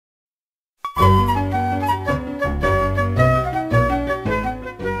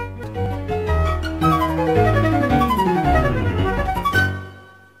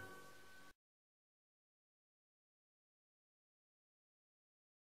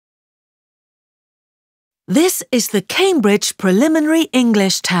This is the Cambridge Preliminary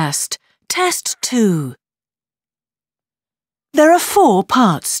English Test, Test 2. There are 4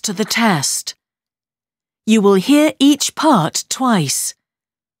 parts to the test. You will hear each part twice.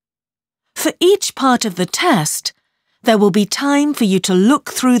 For each part of the test, there will be time for you to look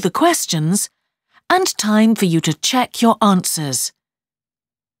through the questions and time for you to check your answers.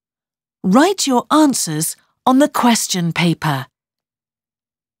 Write your answers on the question paper.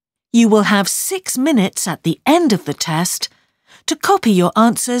 You will have 6 minutes at the end of the test to copy your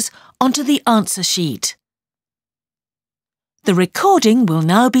answers onto the answer sheet. The recording will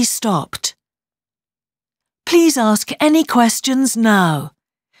now be stopped. Please ask any questions now,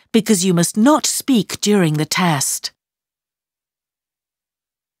 because you must not speak during the test.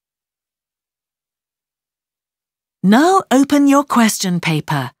 Now open your question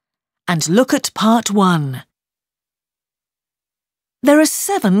paper and look at part 1. There are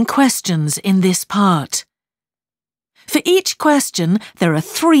 7 questions in this part. For each question, there are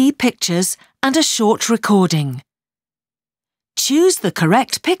 3 pictures and a short recording. Choose the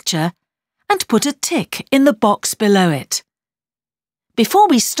correct picture and put a tick in the box below it. Before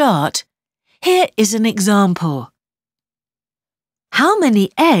we start, here is an example. How many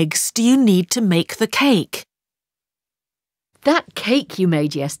eggs do you need to make the cake? That cake you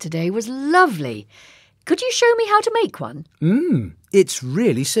made yesterday was lovely. Could you show me how to make one? It's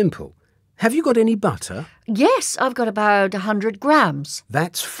really simple. Have you got any butter? Yes, I've got about 100 grams.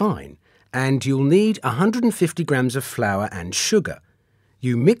 That's fine. And you'll need 150 grams of flour and sugar.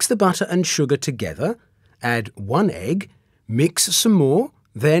 You mix the butter and sugar together, add 1 egg, mix some more,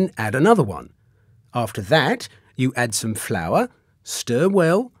 then add another one. After that, you add some flour, stir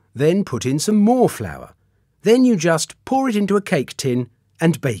well, then put in some more flour. Then you just pour it into a cake tin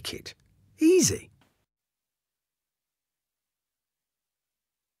and bake it. Easy.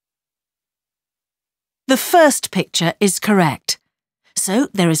 The first picture is correct, so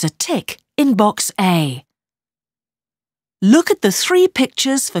there is a tick in box A. Look at the 3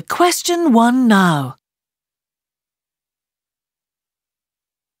 pictures for question 1 now.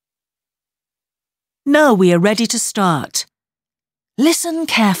 Now we are ready to start. Listen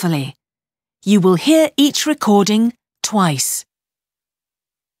carefully. You will hear each recording twice.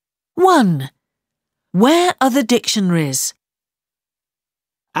 1. Where are the dictionaries?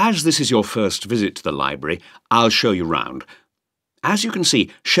 As this is your first visit to the library, I'll show you round. As you can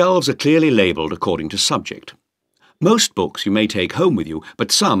see, shelves are clearly labelled according to subject. Most books you may take home with you, but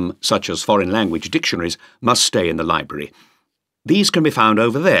some, such as foreign language dictionaries, must stay in the library. These can be found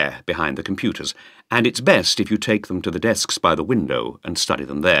over there, behind the computers, and it's best if you take them to the desks by the window and study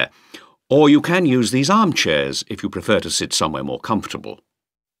them there. Or you can use these armchairs if you prefer to sit somewhere more comfortable.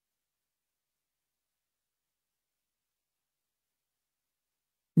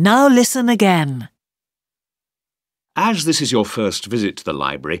 Now listen again. As this is your first visit to the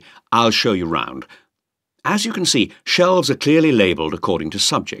library, I'll show you round. As you can see, shelves are clearly labelled according to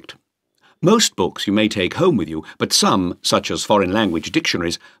subject. Most books you may take home with you, but some, such as foreign language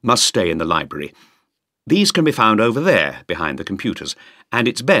dictionaries, must stay in the library. These can be found over there, behind the computers, and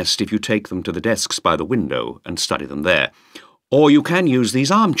it's best if you take them to the desks by the window and study them there. Or you can use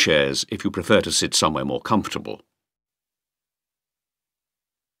these armchairs if you prefer to sit somewhere more comfortable.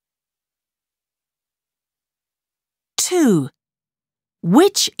 2.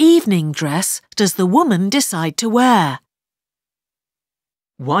 Which evening dress does the woman decide to wear?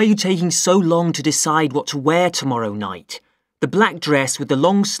 Why are you taking so long to decide what to wear tomorrow night? The black dress with the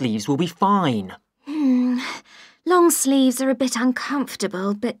long sleeves will be fine. Long sleeves are a bit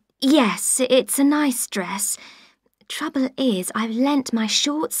uncomfortable, but yes, it's a nice dress. Trouble is, I've lent my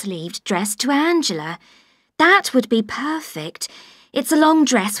short-sleeved dress to Angela. That would be perfect. It's a long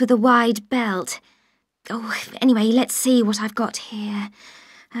dress with a wide belt. Oh, anyway, let's see what I've got here.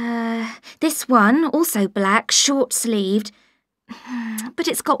 This one, also black, short-sleeved. But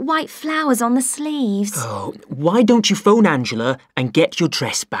it's got white flowers on the sleeves. Oh, why don't you phone Angela and get your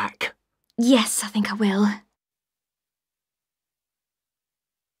dress back? Yes, I think I will.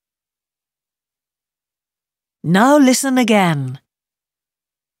 Now listen again.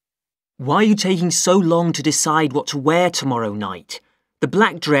 Why are you taking so long to decide what to wear tomorrow night? The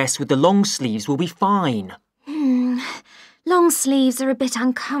black dress with the long sleeves will be fine. Long sleeves are a bit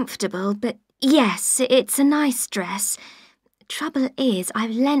uncomfortable, but yes, it's a nice dress. Trouble is,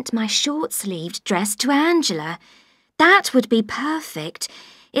 I've lent my short-sleeved dress to Angela. That would be perfect.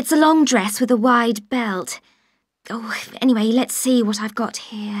 It's a long dress with a wide belt. Oh, anyway, let's see what I've got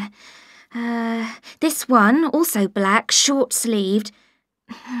here. This one, also black, short-sleeved.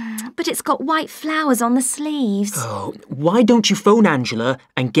 But it's got white flowers on the sleeves. Oh, why don't you phone Angela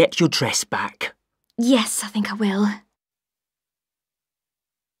and get your dress back? Yes, I think I will.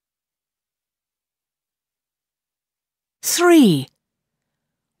 Three.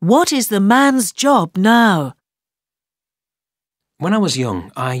 What is the man's job now? When I was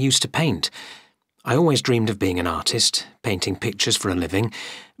young, I used to paint. I always dreamed of being an artist, painting pictures for a living,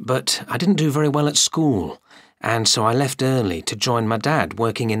 but I didn't do very well at school, and so I left early to join my dad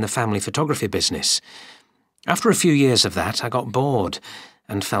working in the family photography business. After a few years of that, I got bored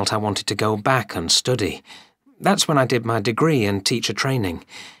and felt I wanted to go back and study. That's when I did my degree and teacher training,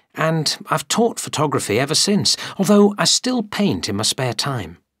 and I've taught photography ever since, although I still paint in my spare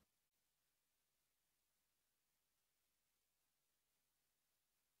time.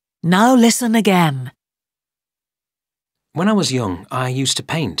 Now listen again. When I was young, I used to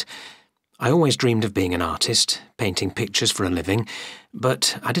paint. I always dreamed of being an artist, painting pictures for a living,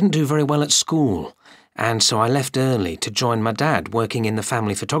 but I didn't do very well at school, and so I left early to join my dad working in the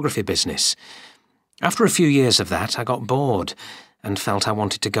family photography business. After a few years of that, I got bored and felt I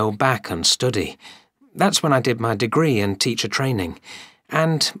wanted to go back and study. That's when I did my degree and teacher training,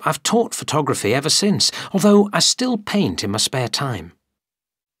 and I've taught photography ever since, although I still paint in my spare time.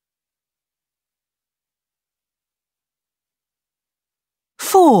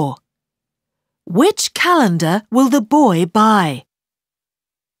 Four. Which calendar will the boy buy?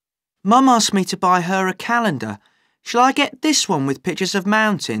 Mum asked me to buy her a calendar. Shall I get this one with pictures of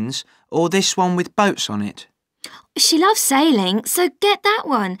mountains or this one with boats on it? She loves sailing, so get that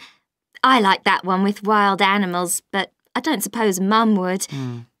one. I like that one with wild animals, but I don't suppose Mum would.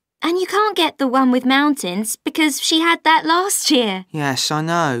 And you can't get the one with mountains because she had that last year. Yes, I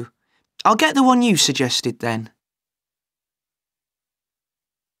know. I'll get the one you suggested then.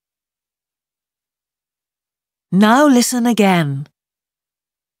 Now listen again.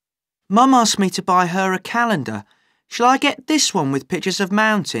 Mum asked me to buy her a calendar. Shall I get this one with pictures of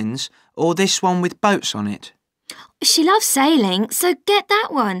mountains or this one with boats on it? She loves sailing, so get that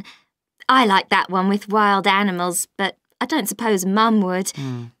one. I like that one with wild animals, but I don't suppose Mum would.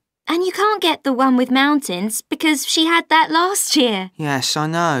 And you can't get the one with mountains because she had that last year. Yes, I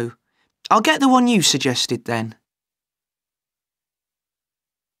know. I'll get the one you suggested then.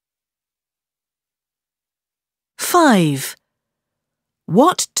 Five.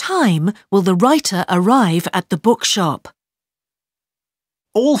 What time will the writer arrive at the bookshop?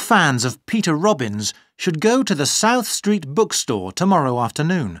 All fans of Peter Robbins should go to the South Street bookstore tomorrow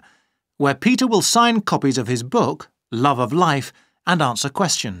afternoon, where Peter will sign copies of his book, Love of Life, and answer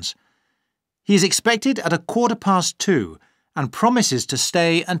questions. He is expected at 2:15 and promises to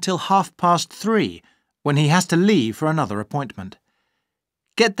stay until 3:30, when he has to leave for another appointment.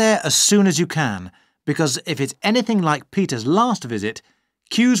 Get there as soon as you can, because if it's anything like Peter's last visit,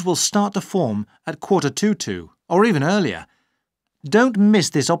 queues will start to form at 2:45, or even earlier. Don't miss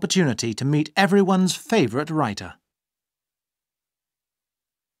this opportunity to meet everyone's favourite writer.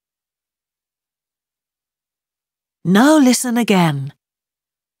 Now listen again.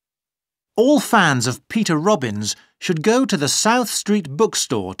 All fans of Peter Robbins should go to the South Street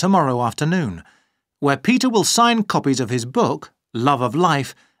bookstore tomorrow afternoon, where Peter will sign copies of his book, Love of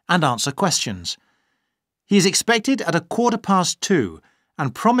Life, and answer questions. He is expected at 2:15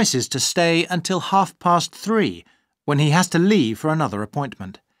 and promises to stay until 3:30, when he has to leave for another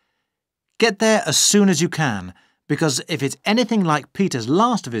appointment. Get there as soon as you can, because if it's anything like Peter's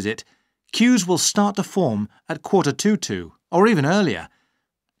last visit, queues will start to form at 2:45, or even earlier.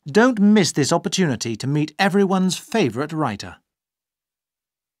 Don't miss this opportunity to meet everyone's favourite writer.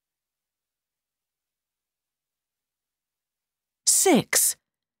 Six.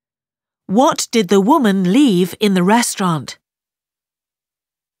 What did the woman leave in the restaurant?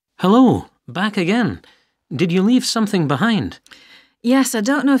 Hello, back again. Did you leave something behind? Yes, I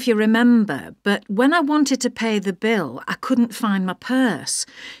don't know if you remember, but when I wanted to pay the bill, I couldn't find my purse.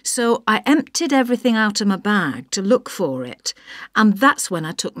 So I emptied everything out of my bag to look for it, and that's when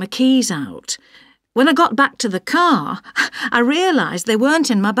I took my keys out. When I got back to the car, I realised they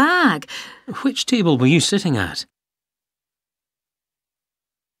weren't in my bag. Which table were you sitting at?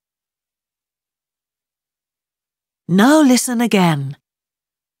 Now listen again.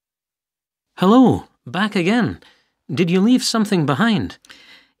 Hello, back again. Did you leave something behind?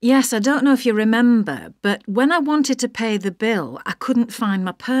 Yes, I don't know if you remember, but when I wanted to pay the bill, I couldn't find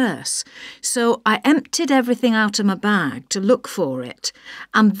my purse. So I emptied everything out of my bag to look for it,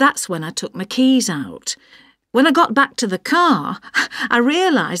 and that's when I took my keys out. When I got back to the car, I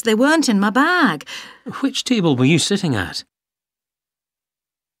realised they weren't in my bag. Which table were you sitting at?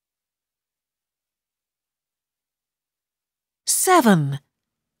 Seven.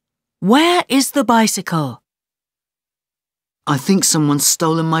 Where is the bicycle? I think someone's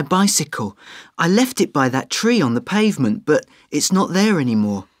stolen my bicycle. I left it by that tree on the pavement, but it's not there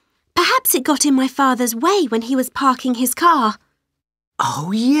anymore. Perhaps it got in my father's way when he was parking his car.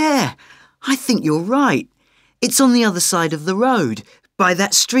 Oh, yeah. I think you're right. It's on the other side of the road, by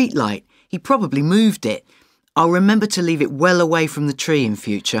that street light. He probably moved it. I'll remember to leave it well away from the tree in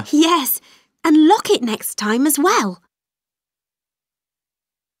future. Yes, and lock it next time as well.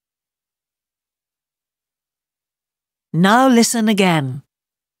 Now listen again.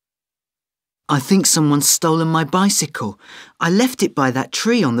 I think someone's stolen my bicycle. I left it by that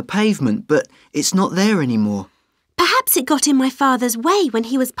tree on the pavement, but it's not there anymore. Perhaps it got in my father's way when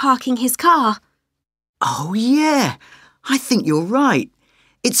he was parking his car. Oh, yeah. I think you're right.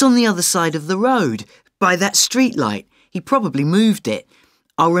 It's on the other side of the road, by that street light. He probably moved it.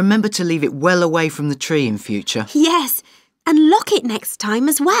 I'll remember to leave it well away from the tree in future. Yes, and lock it next time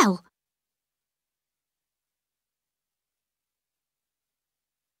as well.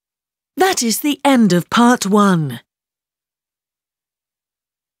 That is the end of part 1.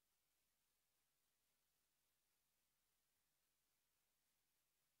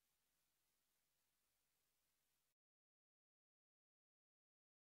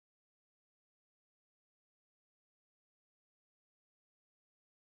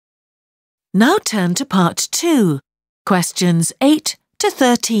 Now turn to part 2, questions 8 to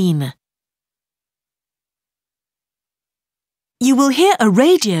 13. You will hear a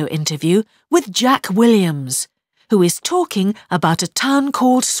radio interview with Jack Williams, who is talking about a town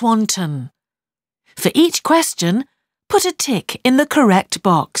called Swanton. For each question, put a tick in the correct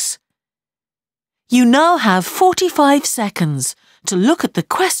box. You now have 45 seconds to look at the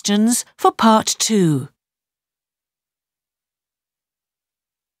questions for part 2.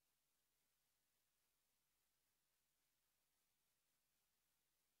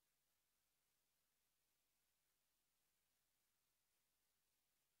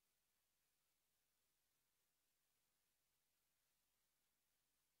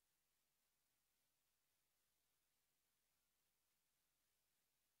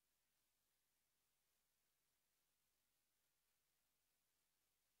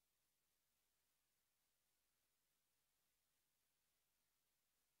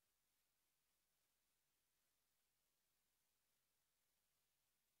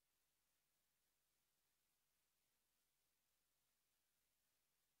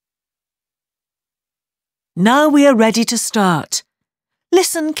 Now we are ready to start.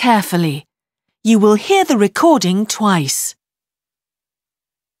 Listen carefully. You will hear the recording twice.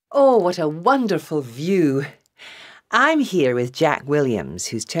 Oh, what a wonderful view. I'm here with Jack Williams,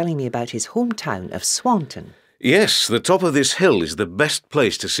 who's telling me about his hometown of Swanton. Yes, the top of this hill is the best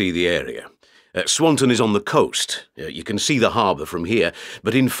place to see the area. Swanton is on the coast. You can see the harbour from here,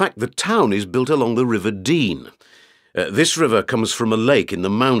 but in fact the town is built along the River Dean. This river comes from a lake in the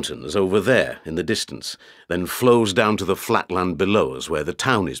mountains over there in the distance, then flows down to the flat land below us where the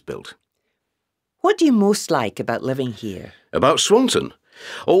town is built. What do you most like about living here? About Swanton?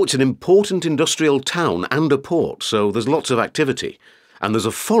 Oh, it's an important industrial town and a port, so there's lots of activity. And there's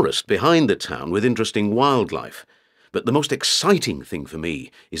a forest behind the town with interesting wildlife. But the most exciting thing for me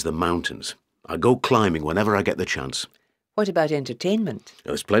is the mountains. I go climbing whenever I get the chance. What about entertainment?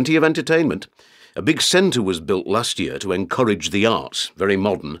 There's plenty of entertainment. A big centre was built last year to encourage the arts, very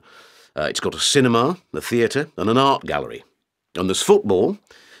modern. It's got a cinema, a theatre and an art gallery. And there's football.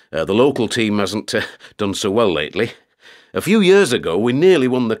 The local team hasn't done so well lately. A few years ago we nearly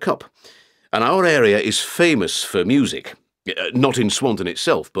won the cup. And our area is famous for music. Not in Swanton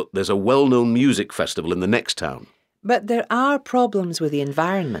itself, but there's a well-known music festival in the next town. But there are problems with the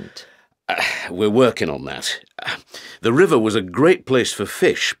environment. We're working on that. The river was a great place for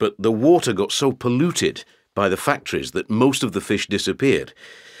fish, but the water got so polluted by the factories that most of the fish disappeared.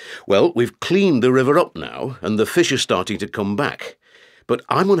 Well, we've cleaned the river up now, and the fish are starting to come back. But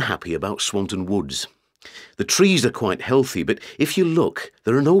I'm unhappy about Swanton Woods. The trees are quite healthy, but if you look,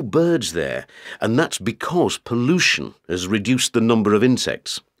 there are no birds there, and that's because pollution has reduced the number of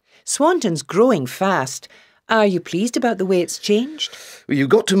insects. Swanton's growing fast. Are you pleased about the way it's changed? Well, you've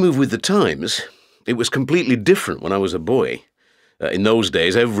got to move with the times. It was completely different when I was a boy. In those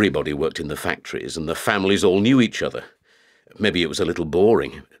days, everybody worked in the factories and the families all knew each other. Maybe it was a little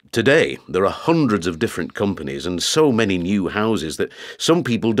boring. Today, there are hundreds of different companies and so many new houses that some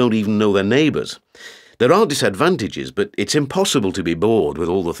people don't even know their neighbours. There are disadvantages, but it's impossible to be bored with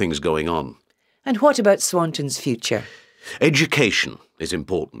all the things going on. And what about Swanton's future? Education is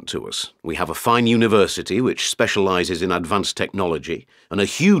important to us. We have a fine university which specialises in advanced technology and a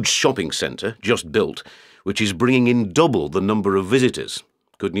huge shopping centre just built which is bringing in double the number of visitors.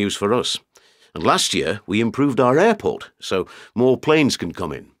 Good news for us. And last year we improved our airport, so more planes can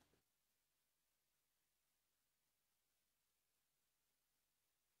come in.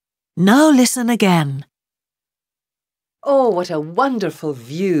 Now listen again. Oh, what a wonderful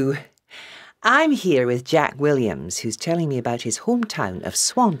view. I'm here with Jack Williams, who's telling me about his hometown of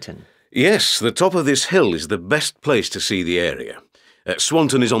Swanton. Yes, the top of this hill is the best place to see the area.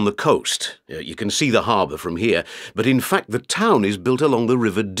 Swanton is on the coast. You can see the harbour from here, but in fact the town is built along the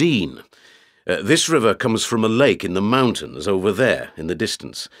River Dean. This river comes from a lake in the mountains over there in the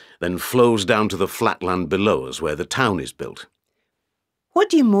distance, then flows down to the flat land below us where the town is built. What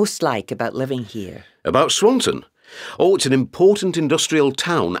do you most like about living here? About Swanton? Oh, it's an important industrial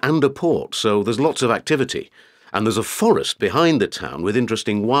town and a port, so there's lots of activity. And there's a forest behind the town with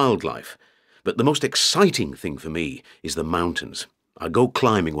interesting wildlife. But the most exciting thing for me is the mountains. I go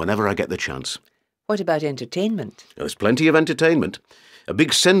climbing whenever I get the chance. What about entertainment? There's plenty of entertainment. A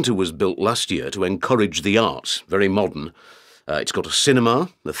big centre was built last year to encourage the arts, very modern. It's got a cinema,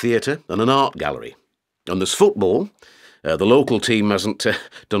 a theatre and an art gallery. And there's football. The local team hasn't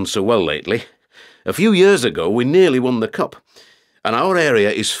done so well lately. A few years ago, we nearly won the cup. And our area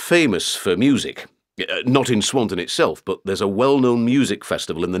is famous for music. Not in Swanton itself, but there's a well-known music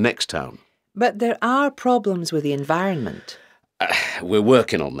festival in the next town. But there are problems with the environment. We're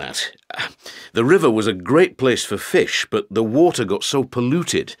working on that. The river was a great place for fish, but the water got so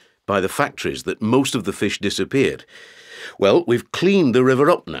polluted by the factories that most of the fish disappeared. Well, we've cleaned the river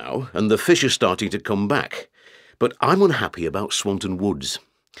up now, and the fish are starting to come back. But I'm unhappy about Swanton Woods.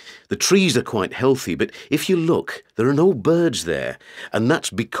 The trees are quite healthy, but if you look, there are no birds there, and that's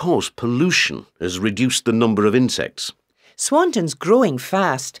because pollution has reduced the number of insects. Swanton's growing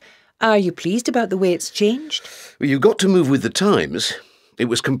fast. Are you pleased about the way it's changed? Well, you've got to move with the times. It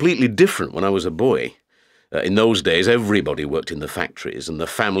was completely different when I was a boy. In those days, everybody worked in the factories, and the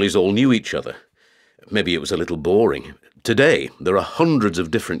families all knew each other. Maybe it was a little boring. Today, there are hundreds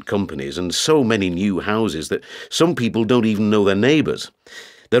of different companies and so many new houses that some people don't even know their neighbours.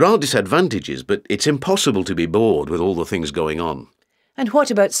 There are disadvantages, but it's impossible to be bored with all the things going on. And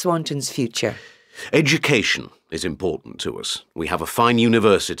what about Swanton's future? Education is important to us. We have a fine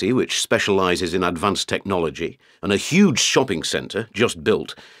university which specialises in advanced technology and a huge shopping centre just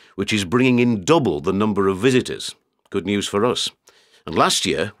built, which is bringing in double the number of visitors. Good news for us. And last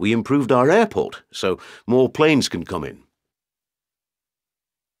year we improved our airport, so more planes can come in.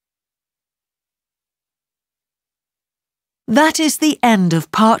 That is the end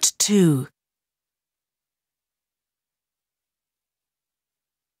of part 2.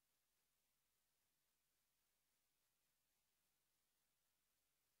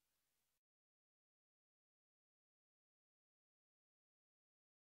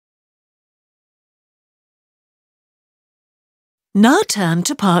 Now turn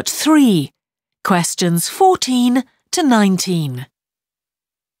to part 3, questions 14 to 19.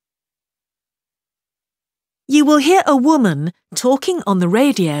 You will hear a woman talking on the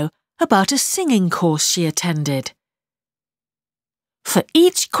radio about a singing course she attended. For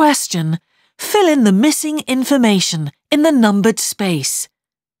each question, fill in the missing information in the numbered space.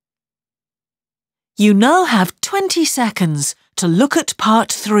 You now have 20 seconds to look at part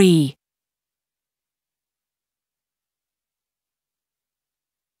 3.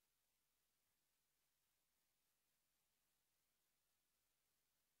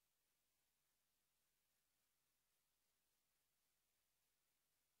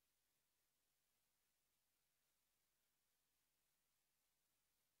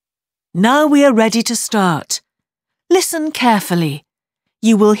 Now we are ready to start. Listen carefully.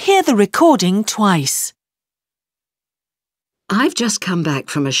 You will hear the recording twice. I've just come back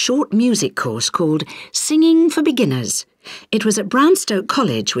from a short music course called Singing for Beginners. It was at Brownstoke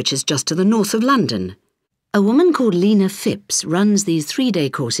College, which is just to the north of London. A woman called Lena Phipps runs these 3-day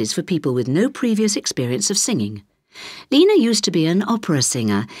courses for people with no previous experience of singing. Lena used to be an opera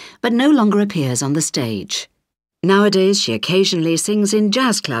singer, but no longer appears on the stage. Nowadays, she occasionally sings in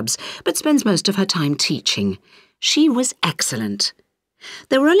jazz clubs, but spends most of her time teaching. She was excellent.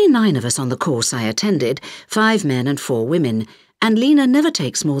 There were only 9 of us on the course I attended, 5 men and 4 women, and Lena never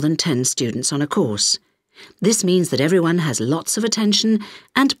takes more than 10 students on a course. This means that everyone has lots of attention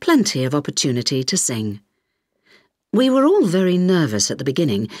and plenty of opportunity to sing. We were all very nervous at the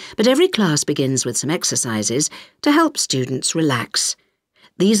beginning, but every class begins with some exercises to help students relax.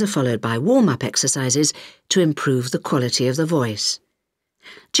 These are followed by warm-up exercises to improve the quality of the voice.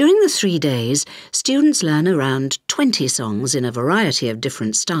 During the 3 days, students learn around 20 songs in a variety of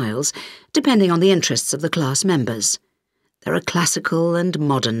different styles, depending on the interests of the class members. There are classical and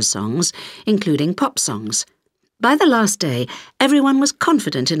modern songs, including pop songs. By the last day, everyone was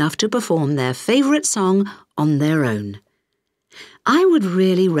confident enough to perform their favourite song on their own. I would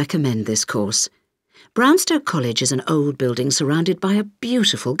really recommend this course. Brownstoke College is an old building surrounded by a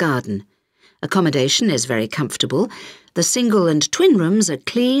beautiful garden. Accommodation is very comfortable, the single and twin rooms are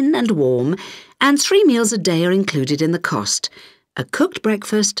clean and warm, and 3 meals a day are included in the cost: a cooked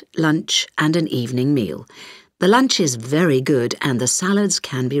breakfast, lunch and an evening meal. The lunch is very good and the salads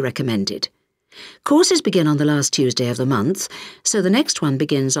can be recommended. Courses begin on the last Tuesday of the month, so the next one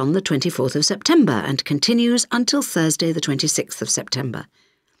begins on the 24th of September and continues until Thursday the 26th of September.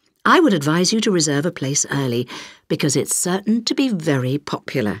 I would advise you to reserve a place early because it's certain to be very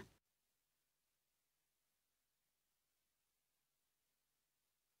popular.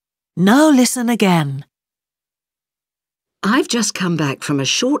 Now listen again. I've just come back from a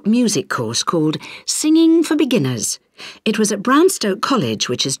short music course called Singing for Beginners. It was at Brownstoke College,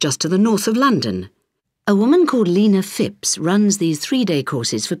 which is just to the north of London. A woman called Lena Phipps runs these 3-day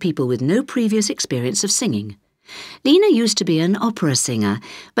courses for people with no previous experience of singing. Lena used to be an opera singer,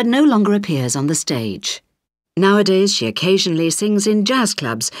 but no longer appears on the stage. Nowadays, she occasionally sings in jazz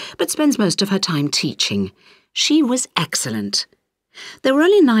clubs, but spends most of her time teaching. She was excellent. There were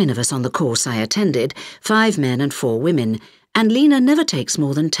only 9 of us on the course I attended, 5 men and 4 women, and Lena never takes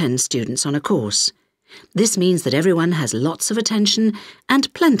more than 10 students on a course. This means that everyone has lots of attention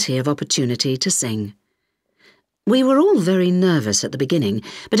and plenty of opportunity to sing. We were all very nervous at the beginning,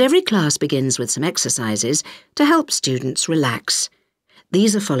 but every class begins with some exercises to help students relax.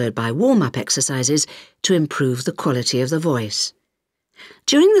 These are followed by warm-up exercises to improve the quality of the voice.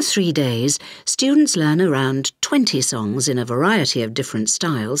 During the 3 days, students learn around 20 songs in a variety of different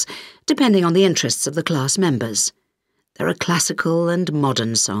styles, depending on the interests of the class members. There are classical and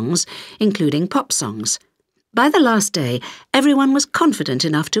modern songs, including pop songs. By the last day, everyone was confident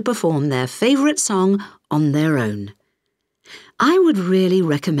enough to perform their favourite song on their own. I would really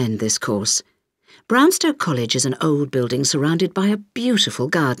recommend this course. Brownstoke College is an old building surrounded by a beautiful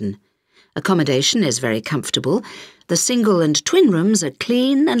garden. Accommodation is very comfortable, the single and twin rooms are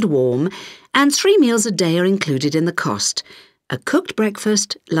clean and warm, and 3 meals a day are included in the cost: a cooked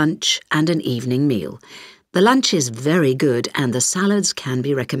breakfast, lunch and an evening meal. The lunch is very good and the salads can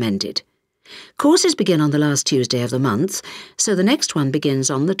be recommended. Courses begin on the last Tuesday of the month, so the next one begins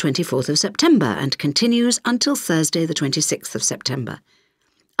on the 24th of September and continues until Thursday the 26th of September.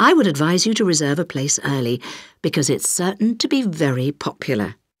 I would advise you to reserve a place early because it's certain to be very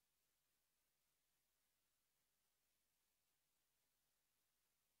popular.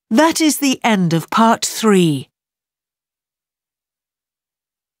 That is the end of part 3.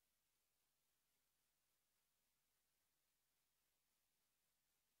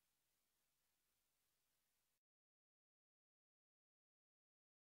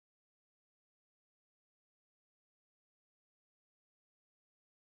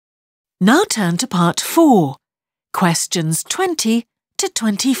 Now turn to part 4, questions 20 to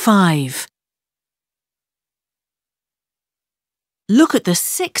 25. Look at the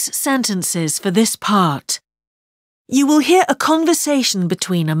 6 sentences for this part. You will hear a conversation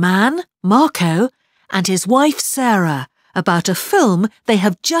between a man, Marco, and his wife Sarah about a film they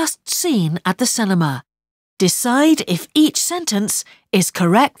have just seen at the cinema. Decide if each sentence is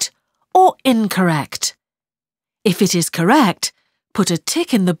correct or incorrect. If it is correct, put a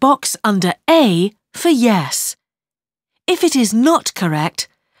tick in the box under A for yes. If it is not correct,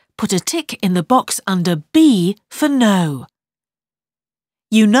 put a tick in the box under B for no.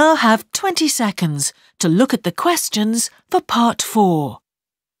 You now have 20 seconds to look at the questions for part 4.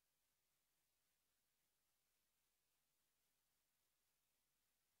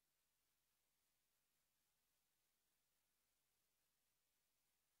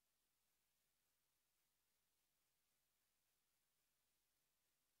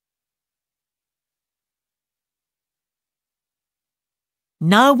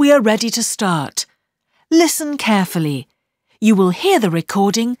 Now we are ready to start. Listen carefully. You will hear the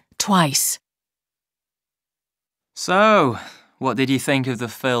recording twice. So, what did you think of the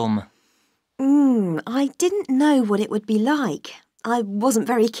film? I didn't know what it would be like. I wasn't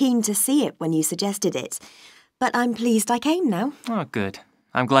very keen to see it when you suggested it. But I'm pleased I came now. Oh, good.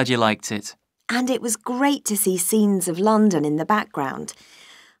 I'm glad you liked it. And it was great to see scenes of London in the background.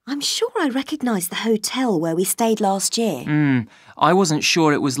 I'm sure I recognised the hotel where we stayed last year. I wasn't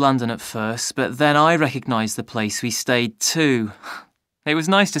sure it was London at first, but then I recognised the place we stayed too. It was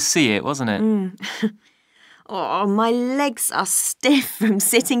nice to see it, wasn't it? Oh, my legs are stiff from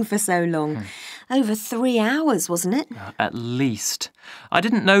sitting for so long. Over 3 hours, wasn't it? At least. I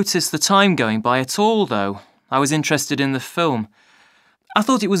didn't notice the time going by at all, though. I was interested in the film. I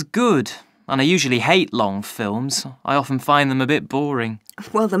thought it was good. and I usually hate long films. I often find them a bit boring.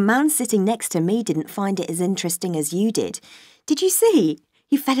 Well, the man sitting next to me didn't find it as interesting as you did. Did you see?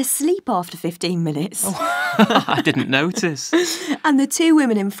 He fell asleep after 15 minutes. Oh, I didn't notice. And the two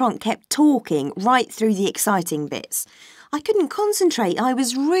women in front kept talking right through the exciting bits. I couldn't concentrate. I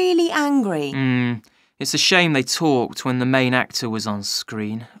was really angry. It's a shame they talked when the main actor was on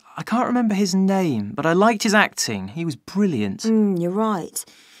screen. I can't remember his name, but I liked his acting. He was brilliant. You're right.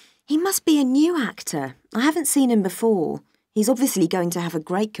 He must be a new actor. I haven't seen him before. He's obviously going to have a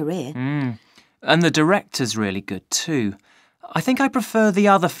great career. And the director's really good too. I think I prefer the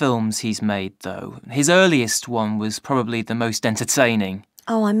other films he's made, though. His earliest one was probably the most entertaining.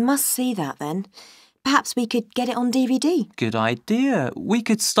 Oh, I must see that then. Perhaps we could get it on DVD. Good idea. We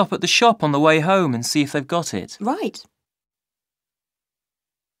could stop at the shop on the way home and see if they've got it. Right.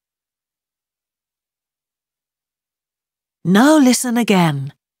 Now listen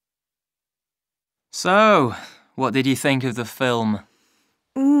again. So, what did you think of the film?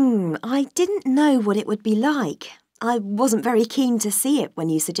 I didn't know what it would be like. I wasn't very keen to see it when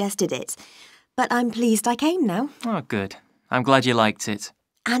you suggested it. But I'm pleased I came now. Oh, good. I'm glad you liked it.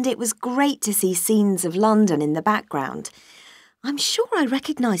 And it was great to see scenes of London in the background. I'm sure I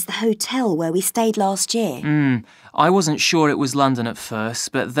recognised the hotel where we stayed last year. I wasn't sure it was London at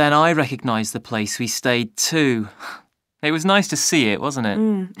first, but then I recognised the place we stayed too. It was nice to see it, wasn't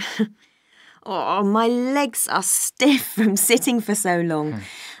it? Oh, my legs are stiff from sitting for so long.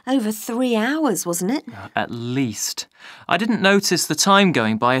 Over 3 hours, wasn't it? At least. I didn't notice the time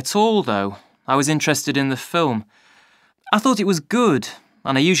going by at all, though. I was interested in the film. I thought it was good,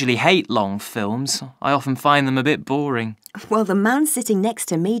 and I usually hate long films. I often find them a bit boring. Well, the man sitting next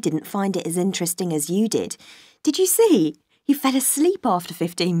to me didn't find it as interesting as you did. Did you see? He fell asleep after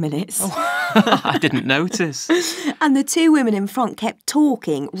 15 minutes. I didn't notice. And the two women in front kept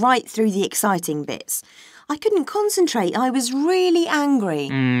talking right through the exciting bits. I couldn't concentrate. I was really angry.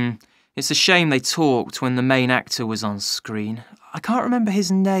 It's a shame they talked when the main actor was on screen. I can't remember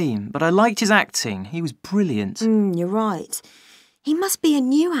his name, but I liked his acting. He was brilliant. You're right. He must be a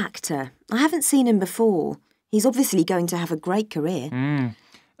new actor. I haven't seen him before. He's obviously going to have a great career.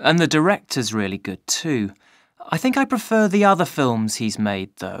 And the director's really good too. I think I prefer the other films he's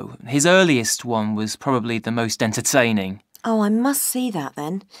made, though. His earliest one was probably the most entertaining. Oh, I must see that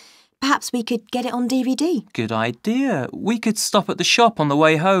then. Perhaps we could get it on DVD. Good idea. We could stop at the shop on the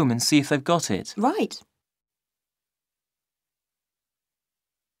way home and see if they've got it. Right.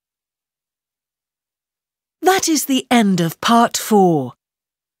 That is the end of part 4.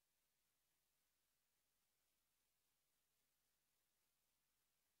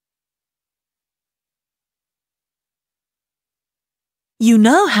 You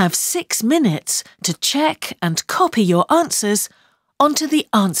now have 6 minutes to check and copy your answers onto the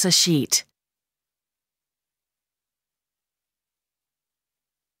answer sheet.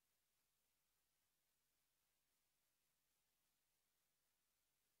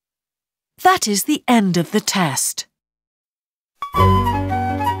 That is the end of the test.